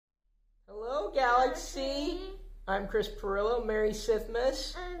Hello, Galaxy. I'm Chris Pirillo, Merry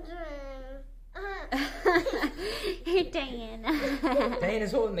Sithmas. Hey, Diana.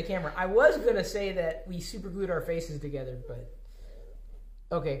 Diana's holding the camera. I was going to say that we superglued our faces together, but...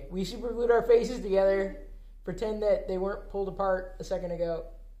 Okay, we superglued our faces together. Pretend that they weren't pulled apart a second ago.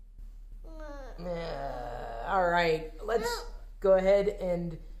 All right, let's go ahead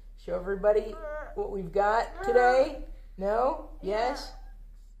and show everybody what we've got today. No? Yes?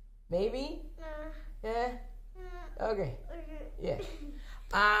 Maybe? Yeah? Okay. Yeah.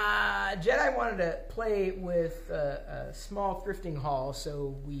 Jedi wanted to play with a small thrifting haul,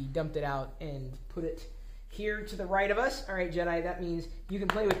 so we dumped it out and put it here to the right of us. All right, Jedi, that means you can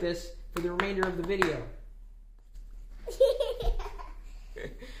play with this for the remainder of the video.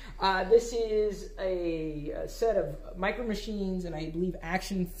 This is a set of Micro Machines and I believe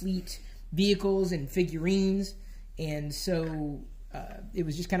Action Fleet vehicles and figurines, and so it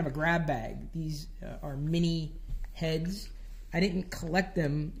was just kind of a grab bag. These are mini heads. I didn't collect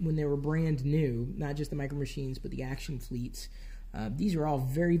them when they were brand new, not just the Micro Machines, but the Action Fleets. These are all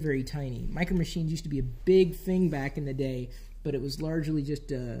very, very tiny. Micro Machines used to be a big thing back in the day, but it was largely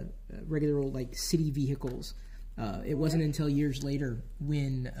just regular old like city vehicles. It wasn't until years later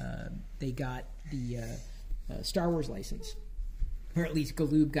when they got the Star Wars license, or at least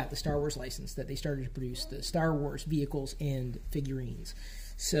Galoob got the Star Wars license, that they started to produce the Star Wars vehicles and figurines.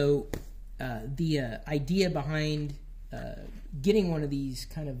 So the idea behind getting one of these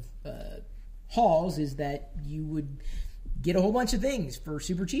kind of hauls is that you would get a whole bunch of things for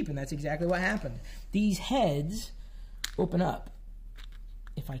super cheap, and that's exactly what happened. These heads open up.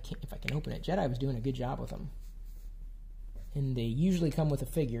 If I can open it, Jedi was doing a good job with them. And they usually come with a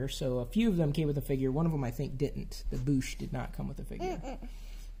figure, so a few of them came with a figure. One of them, I think, didn't. The Boosh did not come with a figure.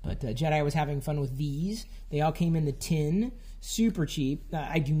 But Jedi was having fun with these. They all came in the tin, super cheap.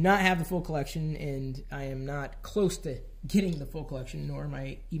 I do not have the full collection, and I am not close to getting the full collection, nor am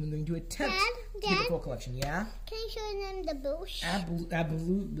I even going to attempt to get the full collection. Yeah? Can you show them the Boosh?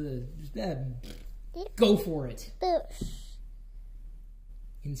 Absolutely. Go for it. Boosh.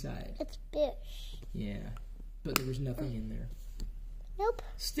 Inside. It's Boosh. Yeah. But there was nothing in there. Nope.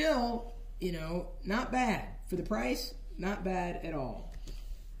 Still, you know, not bad. For the price, not bad at all.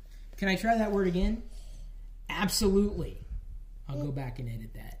 Can I try that word again? Absolutely. I'll go back and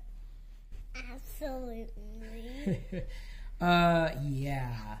edit that. Absolutely.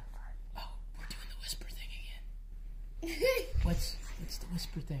 Yeah. Oh, we're doing the whisper thing again. What's the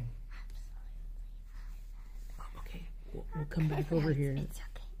whisper thing? Oh, okay. We'll come back over here. It's okay.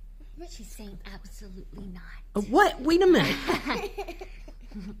 She's saying absolutely not. What? Wait a minute.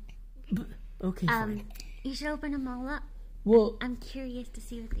 Okay, fine. You should open them all up. Well, I'm curious to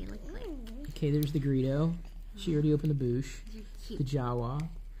see what they look like. Okay, there's the Greedo. She already opened the Boosh. They're cute. The Jawa.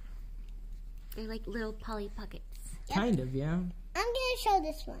 They're like little Polly Pockets. Kind of, yeah. I'm going to show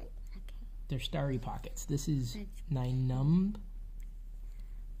this one. Okay. They're Starry Pockets. This is Ninumb.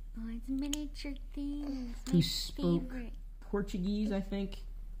 Oh, it's miniature things. Who spoke Portuguese, I think,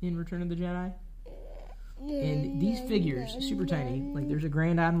 in Return of the Jedi. And these figures, super tiny. Like, there's a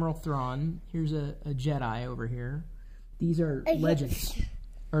Grand Admiral Thrawn. Here's a Jedi over here. These are legends.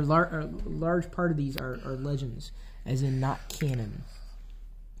 Or a large part of these are legends, as in not canon.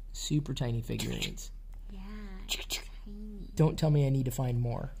 Super tiny figurines. Yeah. Tiny. Don't tell me I need to find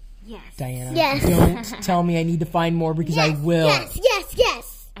more. Yes. Diana. Yes. Don't tell me I need to find more, because I will.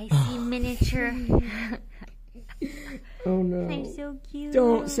 Yes. I see miniature. Oh no. They're so cute.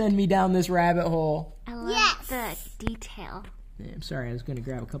 Don't send me down this rabbit hole. I love the detail. Yeah, I'm sorry, I was going to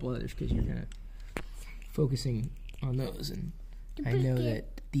grab a couple others because you're kind of focusing on those, and I know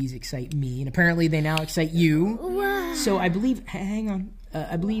that these excite me, and apparently they now excite you. Wow. So I believe, hang on,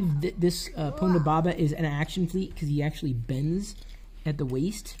 I believe this Ponda Baba is an Action Fleet because he actually bends at the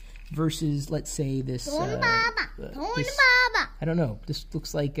waist versus, let's say, this... Ponda Baba. I don't know. This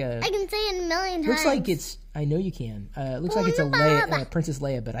looks like... I can say it a million times. Looks like it's... I know you can. It looks like it's a Leia, Princess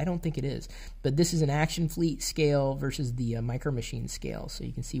Leia, but I don't think it is. But this is an Action Fleet scale versus the Micro Machine scale. So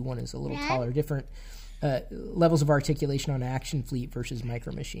you can see one is a little taller. Different levels of articulation on Action Fleet versus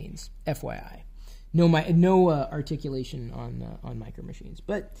Micro Machines. FYI. No articulation on Micro Machines.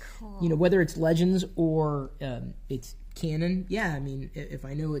 But, you know, whether it's Legends or it's canon, yeah, I mean, if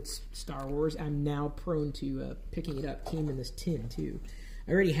I know it's Star Wars, I'm now prone to picking it up. Came in this tin, too.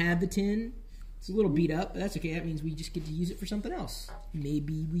 I already had the tin. It's a little beat up, but that's okay. That means we just get to use it for something else.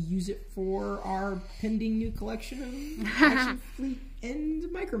 Maybe we use it for our pending new collection of Action Fleet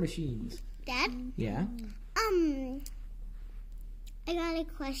and Micro Machines. Dad? Yeah? I got a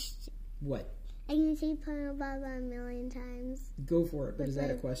question. What? I can say Baba a million times. Go for it. But is that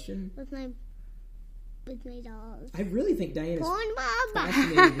a question? With my dolls. I really think Diana's Baba.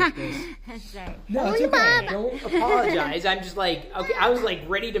 fascinated with this. That's right. No, it's okay. Don't apologize. I'm just like, okay, I was like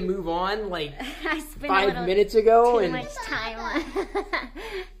ready to move on like I spent 5 minutes ago. too And much time on.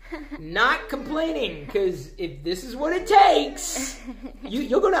 not complaining, because if this is what it takes,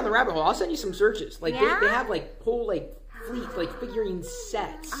 you'll go down the rabbit hole. I'll send you some searches. Like Yeah? they have like whole like fleet like figurine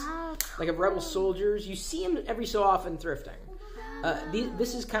sets, Oh, like of rebel soldiers. You see them every so often thrifting.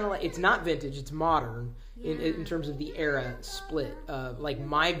 This is kind of like, it's not vintage, it's modern in terms of the era split. Like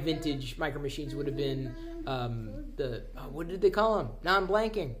my vintage Micro Machines would have been what did they call them? Now I'm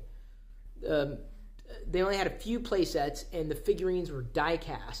blanking. They only had a few play sets, and the figurines were die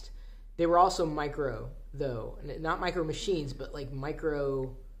cast. They were also micro, though. Not Micro Machines, but like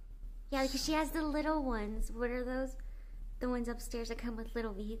micro... Yeah, because she has the little ones. What are those? The ones upstairs that come with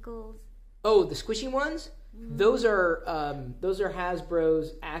little vehicles. Oh, the squishy ones? Mm-hmm. Those are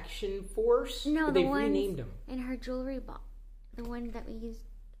Hasbro's Action Force. No, but the they've ones renamed them. in her jewelry box. The one that we used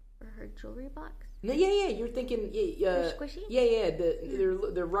for her jewelry box. No, yeah, you're thinking... They're squishy? Yeah,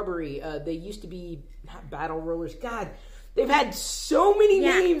 they're rubbery. They used to be not battle rollers. God, they've had so many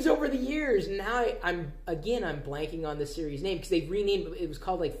names over the years. And now I'm blanking on the series name, because they've renamed it. It was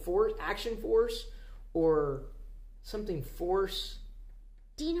called like Action Force or something Force.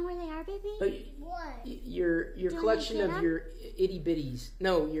 Do you know where they are, baby? What? Your collection of your itty bitties.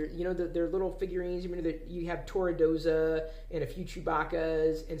 No, they're little figurines. You have Toradoza and a few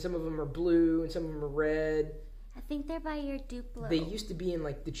Chewbaccas, and some of them are blue and some of them are red. I think they're by your Duplo. They used to be in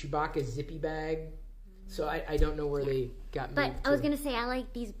like the Chewbacca zippy bag, so I don't know where they got moved. But I was gonna say I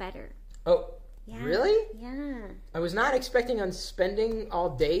like these better. Oh, Yeah. really? Yeah. I was not expecting on spending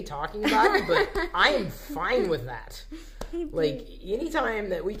all day talking about it, but I am fine with that. Like, anytime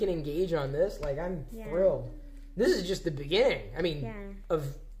that we can engage on this, like, I'm thrilled. This is just the beginning. I mean,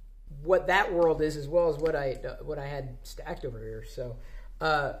 of what that world is, as well as what I had stacked over here. So,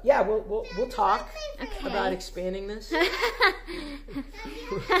 we'll talk about expanding this. You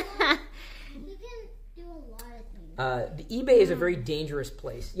can do a lot of things. The eBay is a very dangerous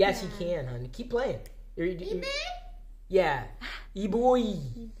place. Yes, you can, hon. Keep playing. eBay? Yeah, eBoy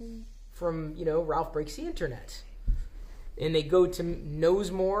from Ralph Breaks the Internet. And they go to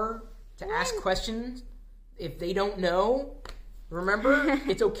Knows More to ask questions if they don't know. Remember,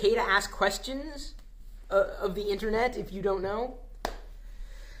 it's okay to ask questions of the internet if you don't know.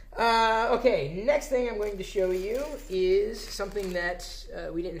 Okay, next thing I'm going to show you is something that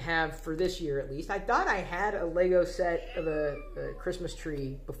we didn't have for this year, at least. I thought I had a Lego set of a Christmas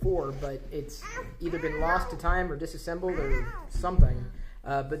tree before, but it's either been lost to time or disassembled or something.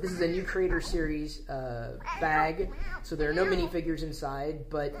 But this is a new Creator Series bag, so there are no minifigures inside,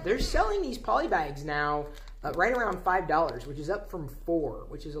 but they're selling these poly bags now right around $5, which is up from $4,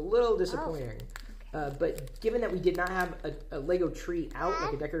 which is a little disappointing. But given that we did not have a Lego tree out,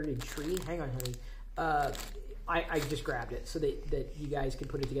 like a decorated tree, hang on, honey, I just grabbed it so that you guys could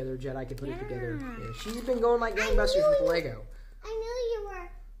put it together, Jedi could put it together. Yeah, she's been going like gangbusters with Lego. I knew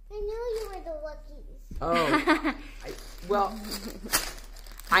you were the Wookiees. Oh, well...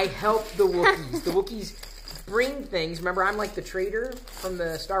 I help the Wookiees. The Wookiees bring things. Remember, I'm like the trader from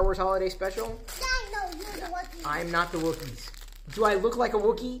the Star Wars Holiday Special? No, you're the Wookiees. I'm not the Wookiees. Do I look like a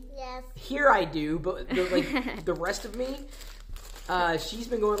Wookiee? Yes. Here I do, but the rest of me, she's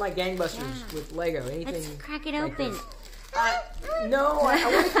been going like gangbusters with Lego. Anything? Let's crack it like open. this. No, I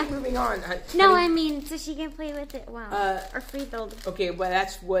want to keep moving on. No, I mean, so she can play with it. Wow. Or free build. Okay, well,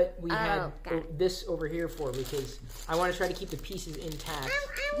 that's what we had got this over here for, because I want to try to keep the pieces intact.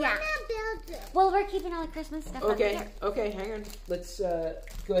 I Yeah. want to build it. Well, we're keeping all the Christmas stuff over here. Okay, hang on. Let's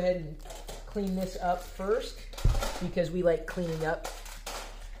go ahead and clean this up first, because we like cleaning up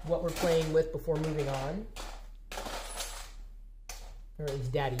what we're playing with before moving on. Or at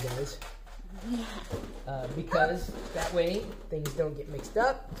least Daddy does. Because that way things don't get mixed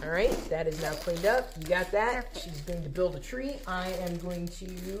up. Alright, that is now cleaned up. You got that. Perfect. She's going to build a tree. I am going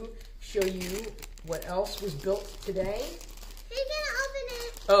to show you what else was built today. Who's gonna open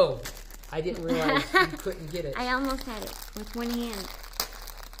it? Oh, I didn't realize you couldn't get it. I almost had it with one hand.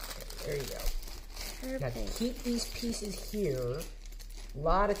 There you go. Now Perfect. keep these pieces here, a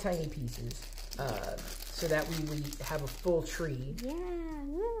lot of tiny pieces, so that we would have a full tree. Yeah.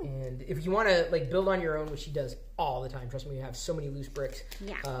 Woo. And if you want to like build on your own, which she does all the time, trust me, we have so many loose bricks.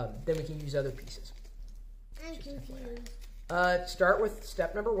 Yeah. Then we can use other pieces. I'm confused. Start with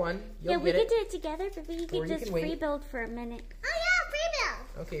step number 1. You'll We get could it. do it together, but we Or could you just can wait. free build for a minute. Oh yeah, free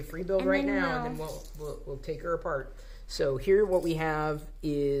build. Okay, free build And right then now, and then we'll take her apart. So here, what we have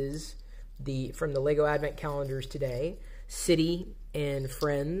is from the Lego Advent calendars today, City and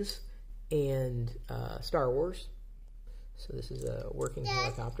Friends and Star Wars. So this is a working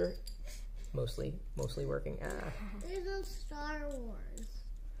helicopter, mostly working. There's no Star Wars.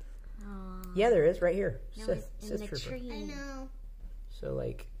 Yeah, there is right here. No, Sith it's in the Trooper. tree. I know. So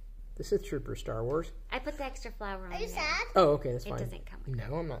like the Sith Trooper, Star Wars. I put the extra flower on Are you there. sad? Oh, okay, that's It fine. doesn't come with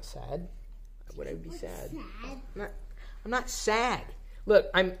No, I'm not sad. Why would I be sad? Sad. I'm not sad. Look,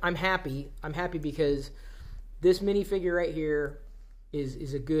 I'm happy. I'm happy because this minifigure right here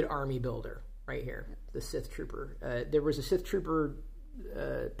is a good army builder right here. The Sith Trooper. There was a Sith Trooper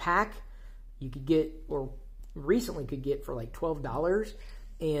pack you could get, or recently could get for like $12,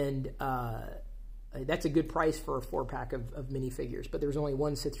 and that's a good price for a 4-pack of minifigures. But there's only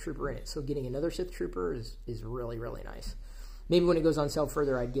one Sith Trooper in it, so getting another Sith Trooper is really, really nice. Maybe when it goes on sale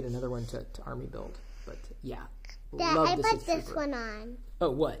further, I'd get another one to army build. But yeah, Dad, love I the put Sith this Trooper. one on.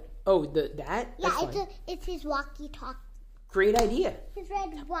 Oh, what? Oh, that? Yeah, That's fine. it's his walkie-talkie. Great idea. His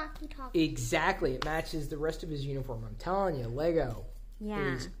red walkie-talkie. Exactly. It matches the rest of his uniform. I'm telling you, Lego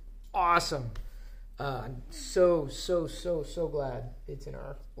Yeah. is awesome. I'm so glad it's in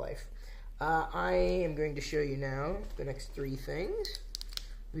our life. I am going to show you now the next 3 things.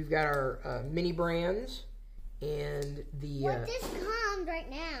 We've got our mini brands and the... What just comes right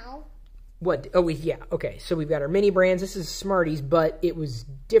now? What? Oh, yeah. Okay. So we've got our mini brands. This is Smarties, but it was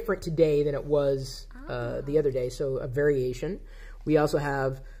different today than it was the other day. So a variation. We also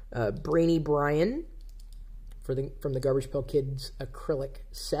have Brainy Brian from the Garbage Pail Kids acrylic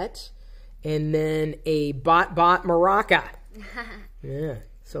set, and then a Bot Maraca. Yeah.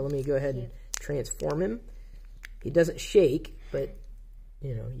 So let me go ahead and transform him. He doesn't shake, but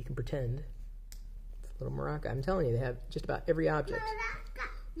you know you can pretend. It's a little Maraca. I'm telling you, they have just about every object.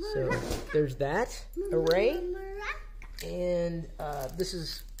 So there's that array, and this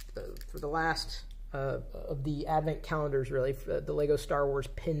is for the last of the Advent calendars, really, for the Lego Star Wars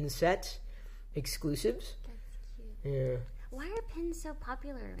pin set exclusives. That's cute. Yeah. Why are pins so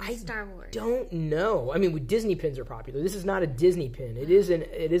popular in Star Wars? Don't know. I mean, with Disney pins are popular. This is not a Disney pin. It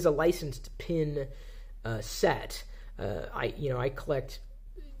is a licensed pin set. I collect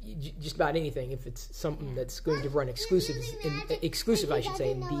just about anything if it's something that's going to run exclusive, I should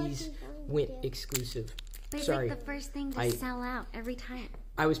say, and these went exclusive. But it's Sorry. like the first thing to sell out every time.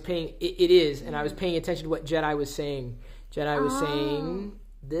 I was paying, it is, and I was paying attention to what Jedi was saying. Jedi was saying,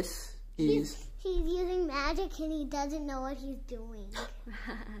 this is... He's using magic and he doesn't know what he's doing.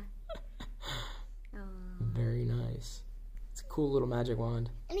 Very nice. It's a cool little magic wand.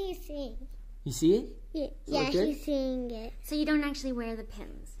 And he's seeing. You see it? Yeah, look good? he's seeing it. So you don't actually wear the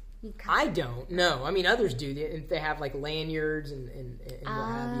pins? You I don't. No, I mean others do. If they have like lanyards and what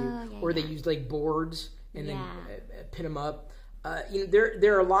have you, or they use like boards and then pin them up.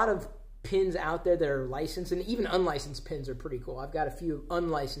 There are a lot of pins out there that are licensed, and even unlicensed pins are pretty cool. I've got a few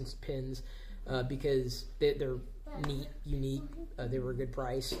unlicensed pins because they're neat, unique. They were a good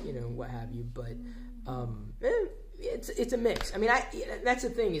price, what have you. But it's a mix. I mean, that's the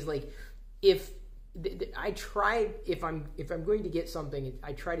thing is like if. I try if I'm going to get something,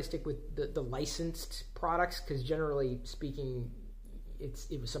 I try to stick with the licensed products because generally speaking,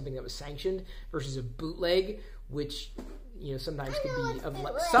 it was something that was sanctioned versus a bootleg, which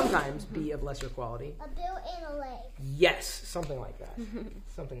sometimes be of lesser quality. A bill and a leg. Yes, something like that.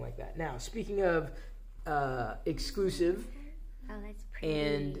 Something like that. Now, speaking of exclusive that's pretty.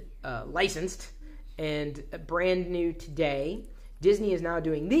 and licensed and brand new today, Disney is now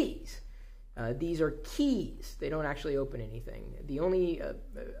doing these. These are keys. They don't actually open anything. The only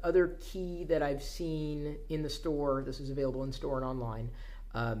other key that I've seen in the store, this is available in store and online,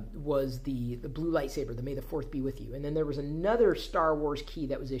 was the blue lightsaber, the May the 4th be with you. And then there was another Star Wars key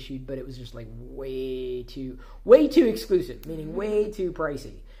that was issued, but it was just like way too exclusive, meaning way too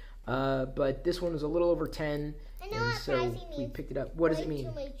pricey. But this one was a little over 10, and so we picked it up. What does it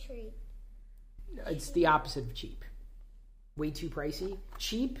mean? It's the opposite of cheap. Way too pricey.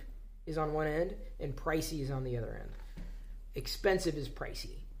 Cheap is on one end, and pricey is on the other end. Expensive is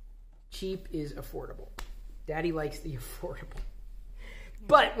pricey. Cheap is affordable. Daddy likes the affordable. Yeah.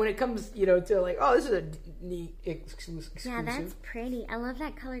 But when it comes, to like, oh, this is a neat exclusive. Yeah, that's pretty. I love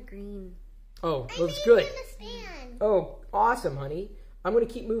that color green. Oh, looks good. Oh, awesome, honey. I'm going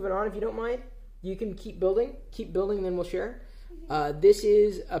to keep moving on if you don't mind. You can keep building, and then we'll share. This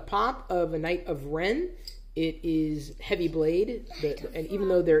is a pop of a Knight of Ren. It is Heavy Blade, and even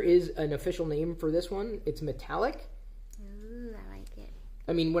though there is an official name for this one, it's metallic. Ooh, I like it.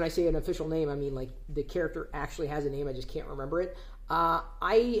 I mean, when I say an official name, I mean like the character actually has a name. I just can't remember it.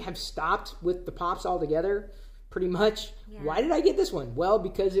 I have stopped with the pops altogether pretty much. Yeah. Why did I get this one? Well,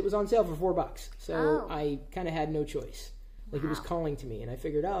 because it was on sale for $4. So Oh. I kind of had no choice. Like, it was Wow. calling to me, and I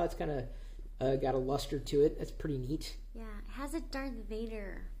figured, oh, that's kind of got a luster to it. That's pretty neat. Yeah, it has a Darth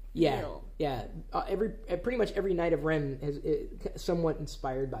Vader Yeah, feel. yeah. Pretty much every Knight of Ren is somewhat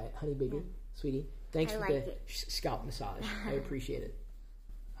inspired by it. Honey, baby, sweetie, thanks I for like the it. scalp massage. I appreciate it.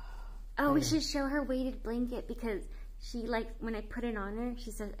 Oh, we should show her weighted blanket because she when I put it on her,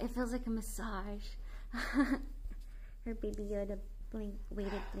 she says it feels like a massage. Her Baby Yoda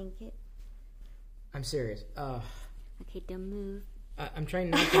weighted blanket. I'm serious. Okay, don't move. I'm trying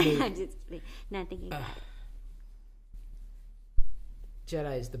not to move. I'm just kidding. Not thinking about it.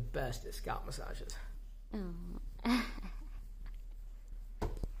 Jedi is the best at scalp massages. Oh.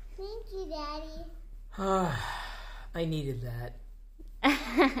 Thank you, Daddy. I needed that.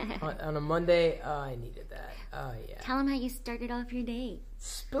 on a Monday, I needed that. Oh, yeah. Tell them how you started off your day.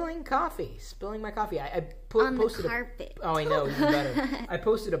 Spilling my coffee. I On the posted carpet. Oh, I know, even better. I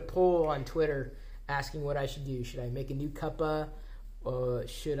posted a poll on Twitter asking what I should do. Should I make a new cuppa? Or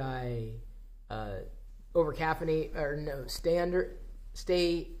should I over caffeinate? Or no, stay under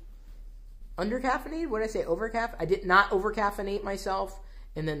caffeinated? What did I say? I did not over caffeinate myself.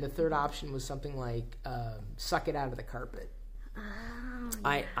 And then the third option was something like suck it out of the carpet. Oh,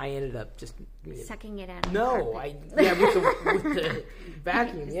 yeah. I ended up just Sucking it out of no, the carpet. with the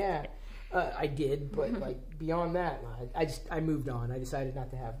vacuum, yeah, I did, but like beyond that, I moved on. I decided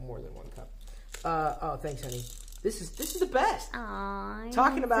not to have more than one cup. Oh, thanks, honey. This is the best. Aww,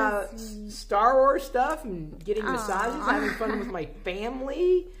 Talking about Star Wars stuff and getting massages, having fun with my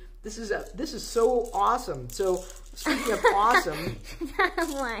family. This is so awesome. So speaking of awesome,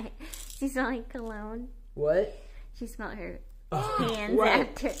 What? She smelled like cologne. what? She smelled her hands What?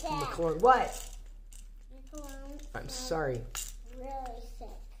 after. What? Your cologne I'm sorry. really sick.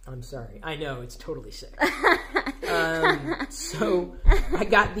 I'm sorry. I know, it's totally sick. So I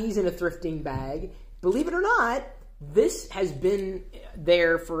got these in a thrifting bag. Believe it or not, this has been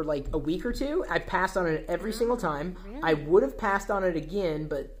there for like a week or two. I've passed on it every single time. really? I would have passed on it again,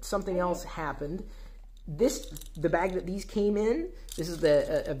 but something else happened. The bag that these came in, this is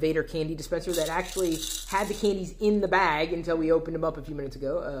a Vader candy dispenser that actually had the candies in the bag until we opened them up a few minutes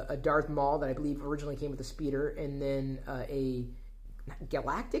ago. A Darth Maul that I believe originally came with a speeder, and then a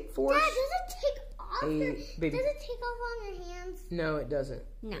Galactic Force. Dad, does it take off? Baby. Does it take off on your hands? No, it doesn't.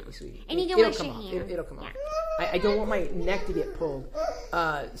 No. Baby sweetie. And you don't wash It'll your come off. hands. It'll come off. I don't want my neck to get pulled.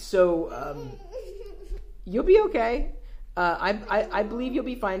 So you'll be okay. I believe you'll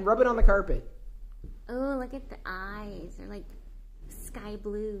be fine. Rub it on the carpet. Oh, look at the eyes. They're like sky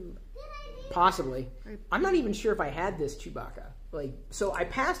blue. Possibly. I'm not even sure if I had this Chewbacca. So I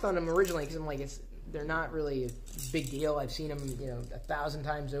passed on them originally because I'm like, they're not really a big deal. I've seen them, 1,000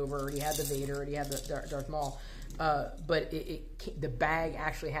 times over. Already had the Vader, already had the Darth Maul. But the bag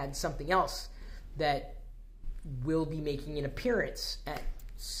actually had something else that will be making an appearance at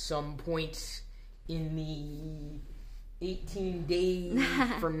some point in the 18 days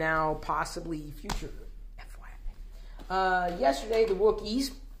from now, possibly future. FYI. Yesterday, the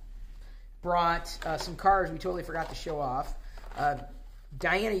Wookiees brought some cars we totally forgot to show off.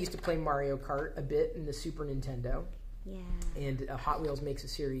 Diana used to play Mario Kart a bit in the Super Nintendo. Yeah. And Hot Wheels makes a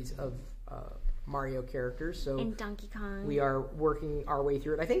series of Mario characters. So And Donkey Kong. we are working our way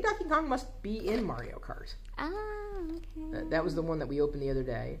through it. I think Donkey Kong must be in Mario Kart. Oh, okay. That was the one that we opened the other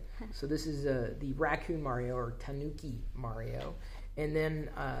day. So this is the Raccoon Mario, or Tanuki Mario. And then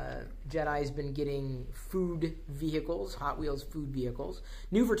Jedi's been getting food vehicles, Hot Wheels food vehicles.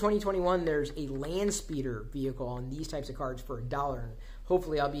 New for 2021, there's a land speeder vehicle on these types of cards for $1.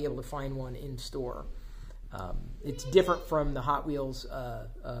 Hopefully I'll be able to find one in store. It's different from the Hot Wheels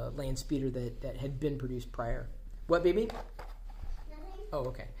land speeder that had been produced prior. What, baby? Nothing. Oh,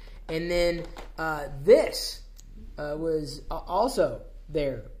 okay. And then this was also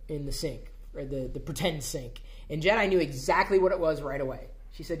there in the sink, or the pretend sink. And Jedi knew exactly what it was right away.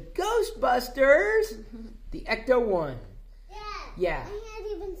 She said, Ghostbusters! The Ecto 1. Yeah. My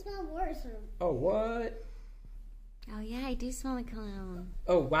hands even smell worse. Oh, what? Oh, yeah, I do smell like cologne.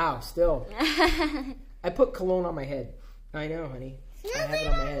 Oh, wow, still. I put cologne on my head. I know, honey. I have it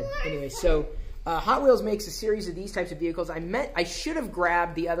on my head. Anyway, so Hot Wheels makes a series of these types of vehicles. I should have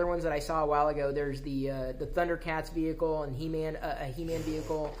grabbed the other ones that I saw a while ago. There's the Thundercats vehicle and a He-Man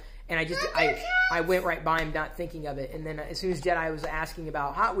vehicle. And I went right by him not thinking of it. And then as soon as Jedi was asking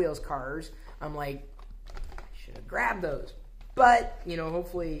about Hot Wheels cars, I'm like, I should have grabbed those. But,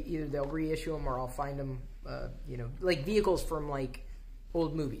 hopefully either they'll reissue them or I'll find them, like vehicles from like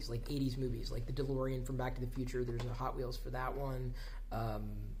old movies, like 80s movies, like the DeLorean from Back to the Future. There's a Hot Wheels for that one.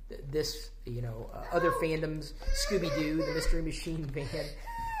 this, other fandoms, Scooby-Doo, the Mystery Machine Van.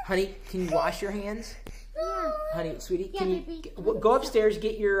 Honey, can you wash your hands? Yeah. Honey, sweetie, can baby. you go upstairs,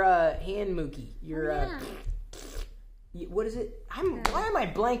 get your hand mookie, your what is it? Why am I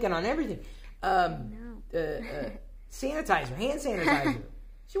blanking on everything? Sanitizer, hand sanitizer.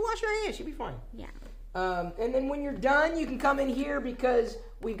 She'll wash her hands. She'll be fine. Yeah. And then when you're done, you can come in here because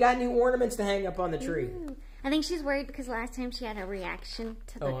we've got new ornaments to hang up on the tree. Ooh. I think she's worried because last time she had a reaction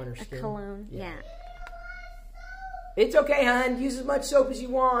to on her a skin? cologne. Yeah. It's okay, hon. Use as much soap as you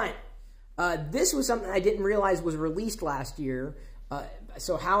want. This was something I didn't realize was released last year.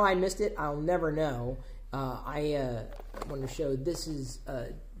 So how I missed it, I'll never know. I want to show this is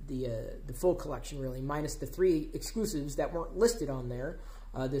the full collection, really, minus the 3 exclusives that weren't listed on there.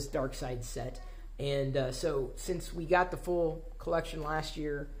 This Dark Side set. And so since we got the full collection last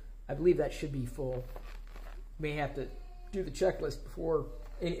year, I believe that should be full. May have to do the checklist before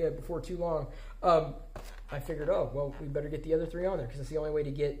too long. I figured, we better get the other 3 on there because it's the only way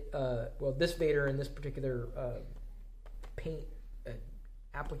to get this Vader and this particular paint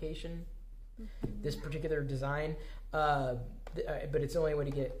application, this particular design. But it's the only way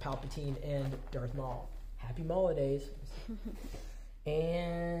to get Palpatine and Darth Maul. Happy Holidays.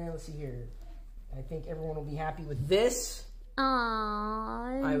 And let's see here. I think everyone will be happy with this.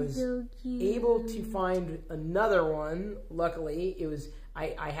 Aww, I was so cute. able to find another one. Luckily, it was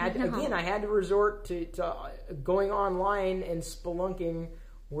I had to resort to going online and spelunking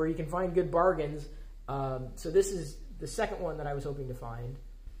where you can find good bargains. So this is the second one that I was hoping to find.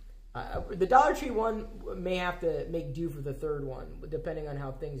 The Dollar Tree one may have to make do for the third one, depending on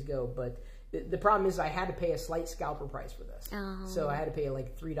how things go. But the problem is I had to pay a slight scalper price for this. Oh. So I had to pay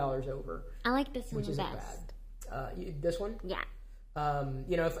like $3 over. I like this one which the isn't best. bad. This one? Yeah.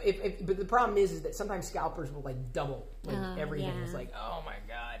 But the problem is that sometimes scalpers will like double everything. Yeah. It's like, oh my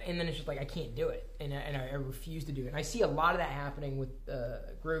god, and then it's just like I can't do it, and I refuse to do it. And I see a lot of that happening with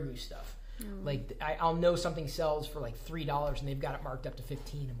Grogu stuff. Like I'll know something sells for like $3 and they've got it marked up to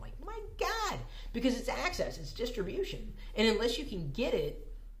 $15. I'm like, my god, because it's access, it's distribution, and unless you can get it,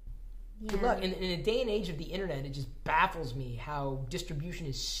 good luck. In a day and age of the internet, it just baffles me how distribution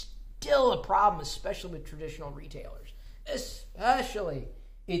is still a problem, especially with traditional retailers. Especially,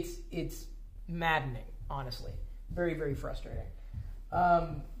 it's maddening, honestly. Very, very frustrating.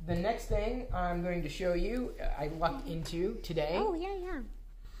 The next thing I'm going to show you, I lucked into today. Oh, yeah.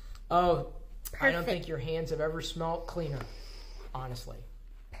 Oh, Perfect. I don't think your hands have ever smelled cleaner, honestly.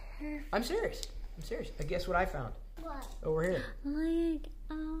 Perfect. I'm serious. Guess what I found? What? Over here. Like,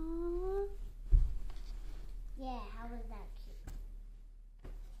 oh. Yeah, how was that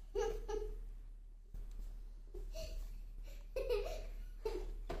cute?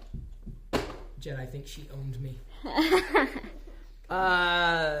 Jen, I think she owns me.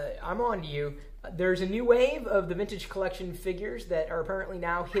 I'm on to you. There's a new wave of the vintage collection figures that are apparently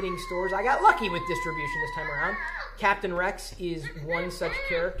now hitting stores. I got lucky with distribution this time around. Captain Rex is one such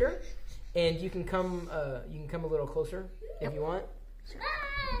character, and you can come a little closer if you want.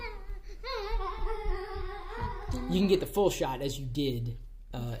 You can get the full shot as you did,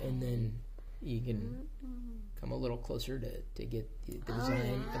 and then you can come a little closer to get the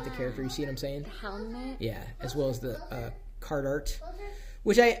design of the character. You see what I'm saying? The helmet? Yeah, as well as the card art.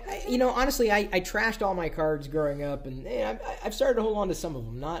 Which honestly, I trashed all my cards growing up, and I've started to hold on to some of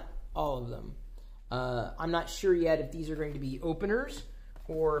them, not all of them. I'm not sure yet if these are going to be openers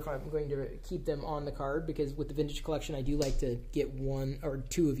or if I'm going to keep them on the card, because with the vintage collection, I do like to get 1 or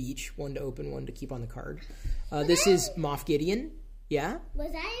 2 of each, one to open, one to keep on the card. This is Moff Gideon. Yeah?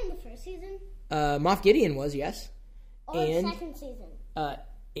 Was that in the first season? Moff Gideon was, yes. Or the second season?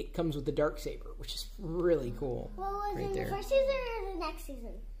 It comes with the Darksaber, which is really cool. What was right in there. the first season or the next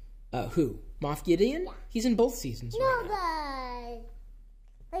season? Who? Moff Gideon? Yeah. He's in both seasons right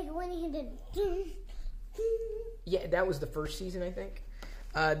now. Like when he did. Yeah, that was the first season, I think.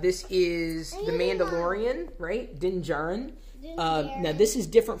 This is the Mandalorian, right? Din Djarin. Now this is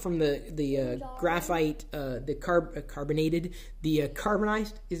different from the graphite, carbonated, the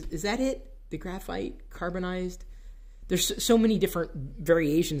carbonized. Is that it? The graphite carbonized. There's so many different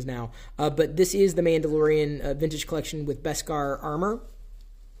variations now, but this is the Mandalorian vintage collection with Beskar armor.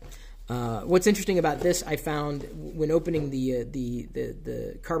 What's interesting about this, I found when opening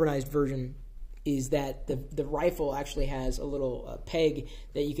the carbonized version, is that the rifle actually has a little peg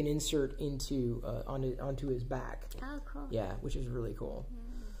that you can insert into onto his back. Oh, cool. Yeah, which is really cool.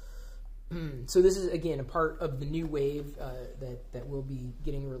 So this is, again, a part of the new wave that will be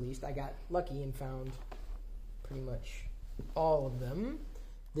getting released. I got lucky and found pretty much all of them.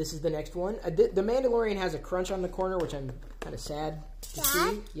 This is the next one. The Mandalorian has a crunch on the corner, which I'm kind of sad to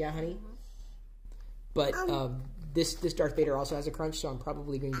see. Yeah, honey? But this Darth Vader also has a crunch, so I'm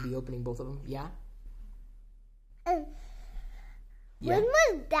probably going to be opening both of them. Yeah? When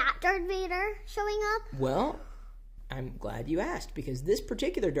was that Darth Vader showing up? Well, I'm glad you asked, because this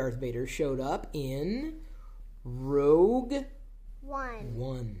particular Darth Vader showed up in Rogue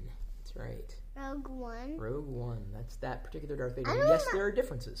One. That's right. Rogue One? Rogue One. That's that particular Darth Vader. Yes, there are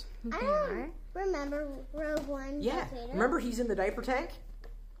differences. I don't remember Rogue One. Yeah. Darth Vader. Remember he's in the diaper tank?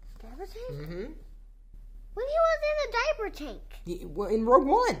 Diaper tank? Mm-hmm. When he was in the diaper tank. In Rogue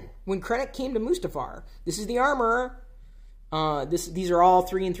One, when Krennic came to Mustafar. This is the armor. These are all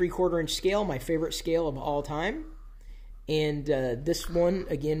 3 3/4 inch scale, my favorite scale of all time. And this one,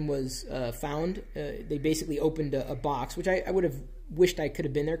 again, was found. They basically opened a box, which I would have wished I could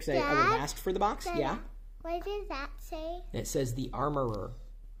have been there because I would have asked for the box. Dad, yeah. What does that say? It says the Armorer.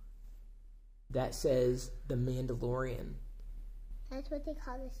 That says the Mandalorian. That's what they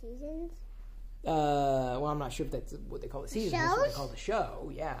call the seasons? Well, I'm not sure if that's what they call the season. That's what they call the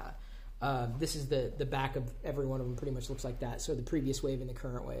show. Yeah. This is the back of every one of them. Pretty much looks like that. So the previous wave and the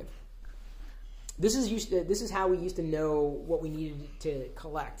current wave. This is how we used to know what we needed to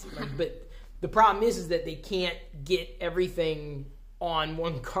collect. But the problem is that they can't get everything on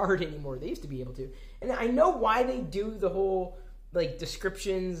one card anymore. They used to be able to, and I know why they do the whole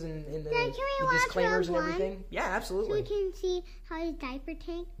descriptions and the disclaimers and everything. Yeah, absolutely. So we can see how his diaper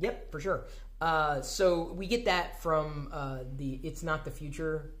tank. Yep, for sure. So we get that from the "It's Not the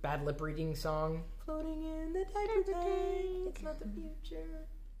Future" bad lip reading song. Floating in the diaper tank. It's not the future.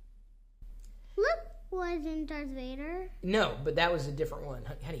 Look, wasn't Darth Vader? No, but that was a different one,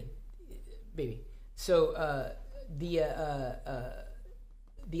 honey, baby. So the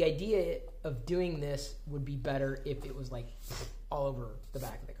idea of doing this would be better if it was all over the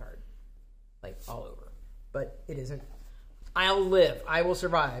back of the card, all over. But it isn't. I'll live. I will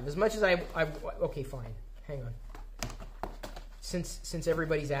survive. As much as I okay, fine. Hang on. Since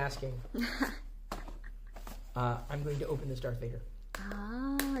everybody's asking, I'm going to open this Darth Vader.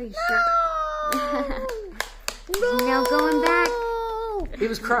 Oh, are you sure? No going back. It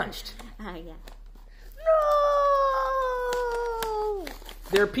was crunched. Yeah. No!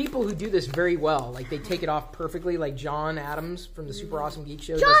 There are people who do this very well. They take it off perfectly, like John Adams from the Super Awesome Geek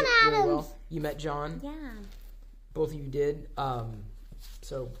Show. John does it really Adams! well. You met John? Yeah. Both of you did.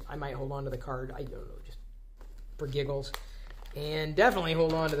 So I might hold on to the card. I don't know, just for giggles. And definitely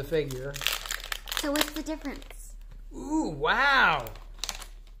hold on to the figure. So what's the difference? Ooh, wow.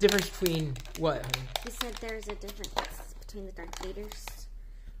 Difference between what, honey? You said there's a difference between the Darth Vaders.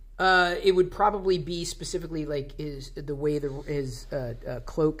 It would probably be specifically the way his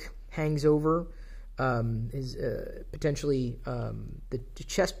cloak hangs over. His potentially the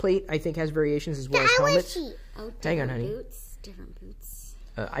chest plate I think has variations as well as helmet. Oh, hang on, honey. Boots, different boots.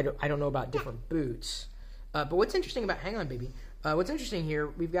 I don't know about different boots. But what's interesting about hang on, baby. What's interesting here?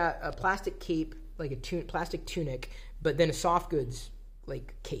 We've got a plastic cape, plastic tunic, but then a soft goods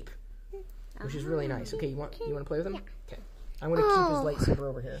cape, which is really nice. Okay, you want to play with them? Yeah. Okay. I'm going to keep his lightsaber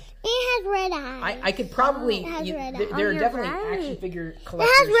over here. It has red eyes. I could probably. There are definitely action figure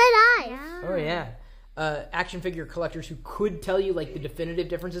collectors. It has red eyes. Yeah. Oh yeah, action figure collectors who could tell you the definitive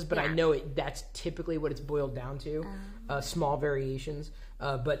differences, but I know that's typically what it's boiled down to. Small variations,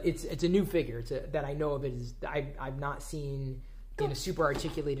 but it's a new figure. That I know of. I've not seen in a super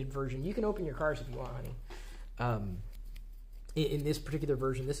articulated version. You can open your cards if you want, honey. In this particular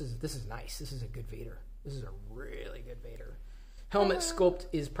version, this is nice. This is a good Vader. This is a really good Vader. Helmet sculpt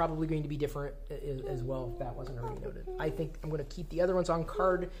is probably going to be different as well, if that wasn't already noted. I think I'm going to keep the other ones on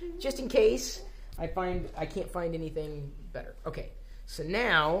card just in case I can't find anything better. Okay, so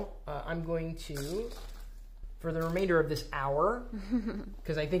now I'm going to, for the remainder of this hour,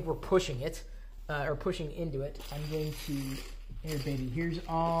 because I think we're pushing it, or pushing into it, I'm going to, here, baby, here's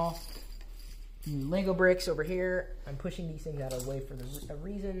all your Lego bricks over here. I'm pushing these things out of the way for a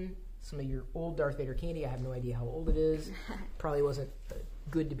reason. Some of your old Darth Vader candy. I have no idea how old it is. Probably wasn't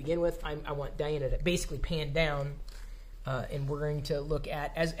good to begin with. I want Diana to basically pan down, and we're going to look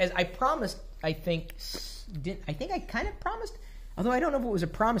at, as I promised. I think I kind of promised, although I don't know if it was a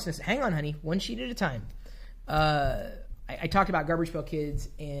promise. Hang on, honey. One sheet at a time. I talked about Garbage Pail Kids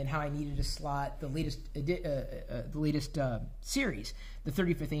and how I needed to slot the latest series, the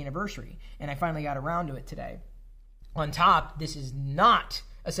 35th anniversary, and I finally got around to it today. On top, this is not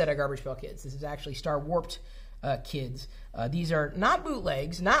a set of Garbage Pail Kids. This is actually Star Warped Kids. These are not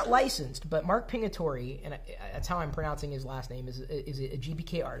bootlegs, not licensed, but Mark Pingatori, and that's how I'm pronouncing his last name, is a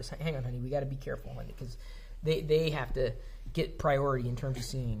GPK artist. Hang on, honey, we got to be careful, honey, because they have to get priority in terms of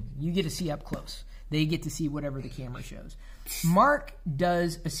seeing. You get to see up close. They get to see whatever the camera shows. Mark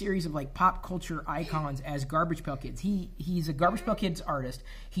does a series of like pop culture icons as Garbage Pail Kids. He's a Garbage Pail Kids artist.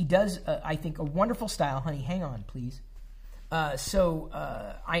 He does, I think, a wonderful style. Honey, hang on, please. I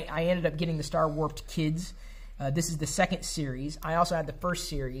ended up getting the Star Warped Kids. This is the second series. I also had the first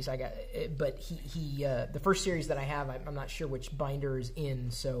series. I got, but the first series that I have, I'm not sure which binder is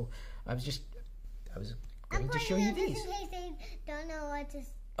in. So I was going to show you these. In case they don't know what to.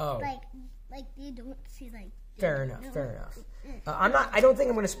 Oh. Like you don't see like. Fair enough. I don't think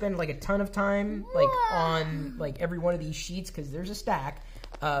I'm going to spend like a ton of time like on like every one of these sheets because there's a stack.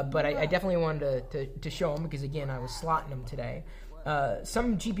 But I definitely wanted to show them because again I was slotting them today.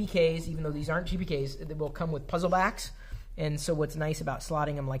 Some GPKs, even though these aren't GPKs, they will come with puzzle backs. And so what's nice about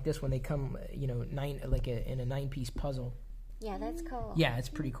slotting them like this when they come, in a 9-piece puzzle. Yeah, that's cool. Yeah, it's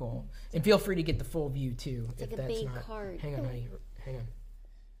pretty cool. And feel free to get the full view too. It's like a big card. Hang on, honey. Hang on.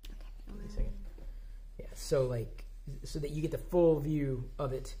 Wait a second. Yeah, so that you get the full view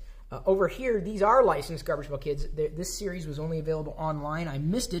of it. Over here, these are licensed Garbage Pail Kids. This series was only available online. I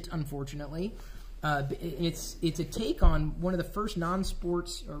missed it, unfortunately. It's a take on one of the first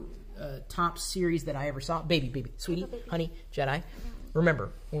non-sports or top series that I ever saw. Baby, sweetie, honey, Jedi.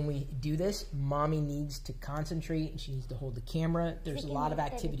 Remember, when we do this, mommy needs to concentrate and she needs to hold the camera. There's a lot of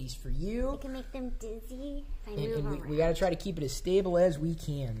activities for you. We can make them dizzy if I and we got to try to keep it as stable as we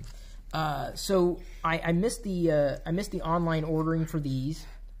can. So I missed the online ordering for these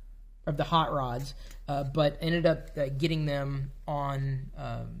of the hot rods, but ended up getting them on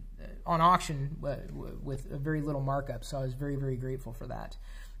auction with a very little markup. So I was very, very grateful for that.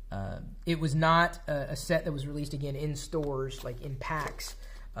 It was not a set that was released again in stores, like in packs,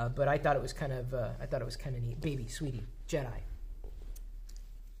 but I thought it was kind of neat. Baby, sweetie, Jedi.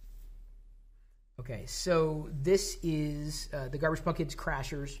 Okay, so this is the Garbage Pail Kids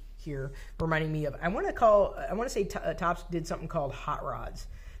Crashers here, reminding me of. I want to say Topps did something called Hot Rods,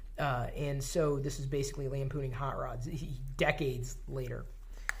 and so this is basically lampooning hot rods decades later.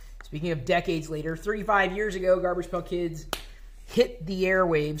 Speaking of decades later, 35 years ago, Garbage Pail Kids hit the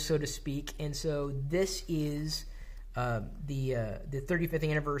airwaves, so to speak, and so this is the 35th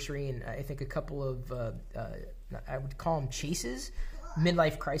anniversary, and I think a couple of I would call them chases.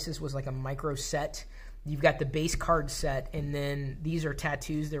 Midlife Crisis was like a micro set. You've got the base card set, and then these are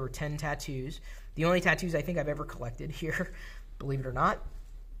tattoos. There were 10 tattoos. The only tattoos I think I've ever collected here, believe it or not.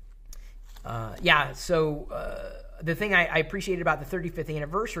 The thing I appreciated about the 35th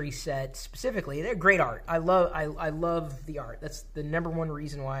anniversary set specifically, they're great art. I love the art. That's the number one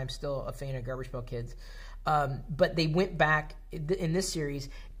reason why I'm still a fan of Garbage Pail Kids. But they went back in this series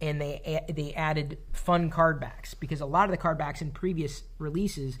and they added fun card backs, because a lot of the card backs in previous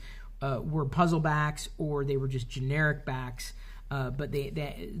releases were puzzle backs or they were just generic backs. But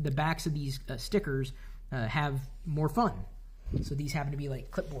the backs of these stickers have more fun. So these happen to be like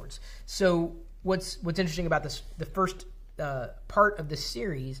clipboards. So what's interesting about this, the first part of this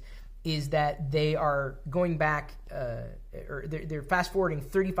series, is that they are going back, or they're fast forwarding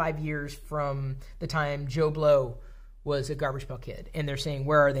 35 years from the time Joe Blow was a Garbage Pail Kid, and they're saying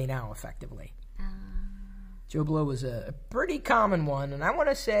where are they now, effectively. Joe Blow was a pretty common one, and I want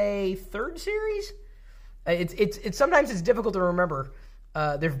to say third series. It's sometimes it's difficult to remember.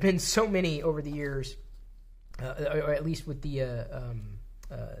 There've been so many over the years, or at least with the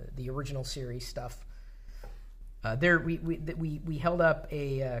original series stuff. We held up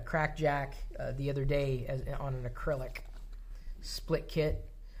a Crack Jack the other day on an acrylic split kit.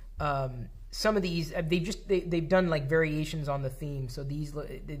 Some of these they've done like variations on the theme, so these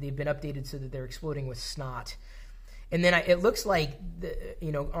they've been updated so that they're exploding with snot. And then it looks like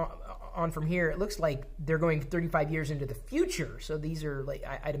on from here it looks like they're going 35 years into the future. So these are like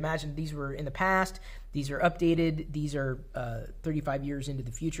I'd imagine these were in the past. These are updated. These are 35 years into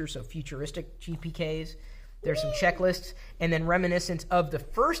the future, so futuristic GPKs. There's some checklists, and then reminiscent of the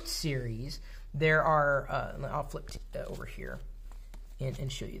first series, there are. I'll flip over here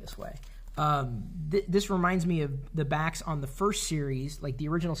and show you this way. This reminds me of the backs on the first series, like the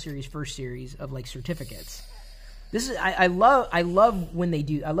original series, first series of like certificates. This is I love when they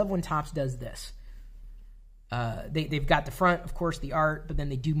do. I love when Topps does this. They've got the front, of course, the art, but then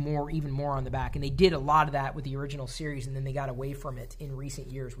they do even more on the back. And they did a lot of that with the original series, and then they got away from it in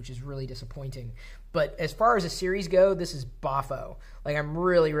recent years, which is really disappointing. But as far as the series go, this is boffo. Like, I'm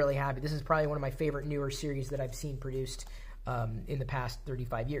really, really happy. This is probably one of my favorite newer series that I've seen produced in the past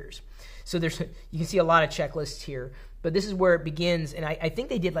 35 years. So you can see a lot of checklists here, but this is where it begins. And I think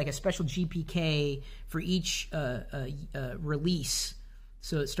they did like a special GPK for each release.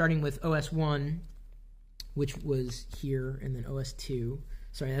 So it's starting with OS1. which was here, and then OS 2.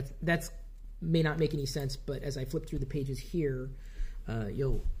 Sorry, that's may not make any sense, but as I flip through the pages here,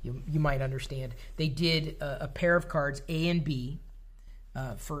 you might understand. They did a pair of cards, A and B,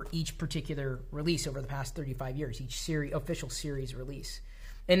 for each particular release over the past 35 years, each official series release.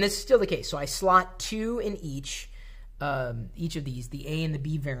 And this is still the case. So I slot 2 in each of these, the A and the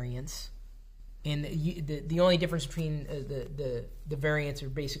B variants. And the only difference between the variants are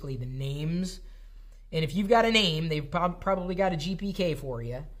basically the names. And if you've got a name, they've probably got a GPK for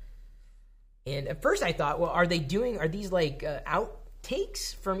you. And at first I thought, well, are these like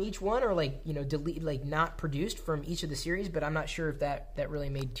outtakes from each one, or like, delete, like not produced from each of the series? But I'm not sure if that really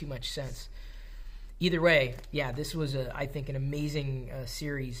made too much sense. Either way, yeah, this was I think an amazing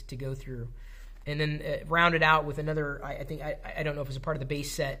series to go through. And then rounded out with another, I think, I don't know if it's a part of the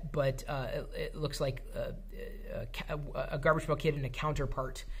base set, but it looks like a Garbage Pail Kid and a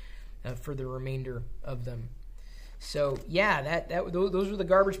counterpart for the remainder of them. So, yeah, those were the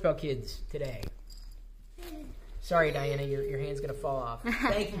Garbage Pail Kids today. Sorry, Diana, your hand's going to fall off.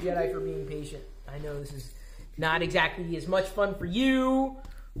 Thank you, Jedi, for being patient. I know this is not exactly as much fun for you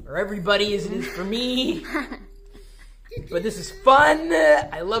or everybody as it is for me. But this is fun.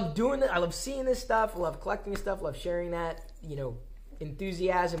 I love doing it. I love seeing this stuff. I love collecting stuff. I love sharing that,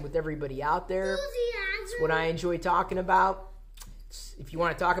 enthusiasm with everybody out there. It's what I enjoy talking about. If you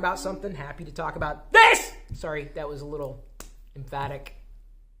want to talk about something, happy to talk about this. Sorry, that was a little emphatic.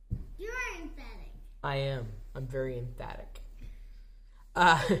 You're emphatic. I am. I'm very emphatic.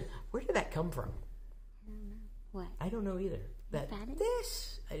 Where did that come from? I don't know. What? I don't know either. Emphatic?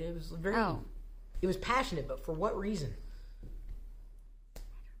 It was very... Oh. It was passionate, but for what reason?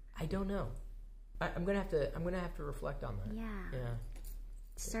 I don't know. I'm gonna have to reflect on that. Yeah. Yeah.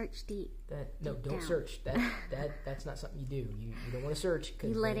 Search deep. Don't down. Search. That's not something you do. You don't want to search.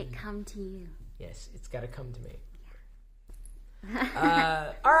 You let it come to you. Yes, it's got to come to me.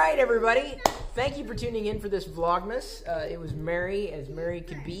 All right, everybody. Thank you for tuning in for this Vlogmas. It was merry as merry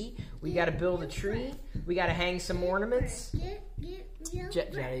could be. We got to build a tree. We got to hang some ornaments.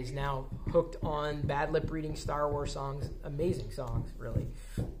 Jedi is now hooked on bad lip reading Star Wars songs. Amazing songs, really.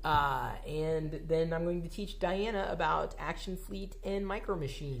 And then I'm going to teach Diana about Action Fleet and Micro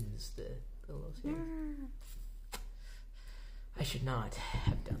Machines. The little series. I should not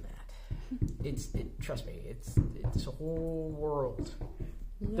have done that. Trust me, it's a whole world.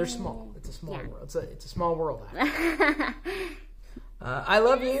 Yay. They're small. It's a small world. It's a small world. I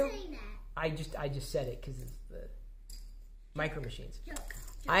love you. I just said it because it's the Micro Machines. Joke.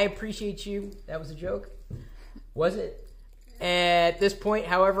 I appreciate you. That was a joke. Was it? At this point,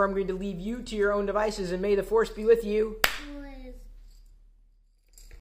 however, I'm going to leave you to your own devices, and may the Force be with you.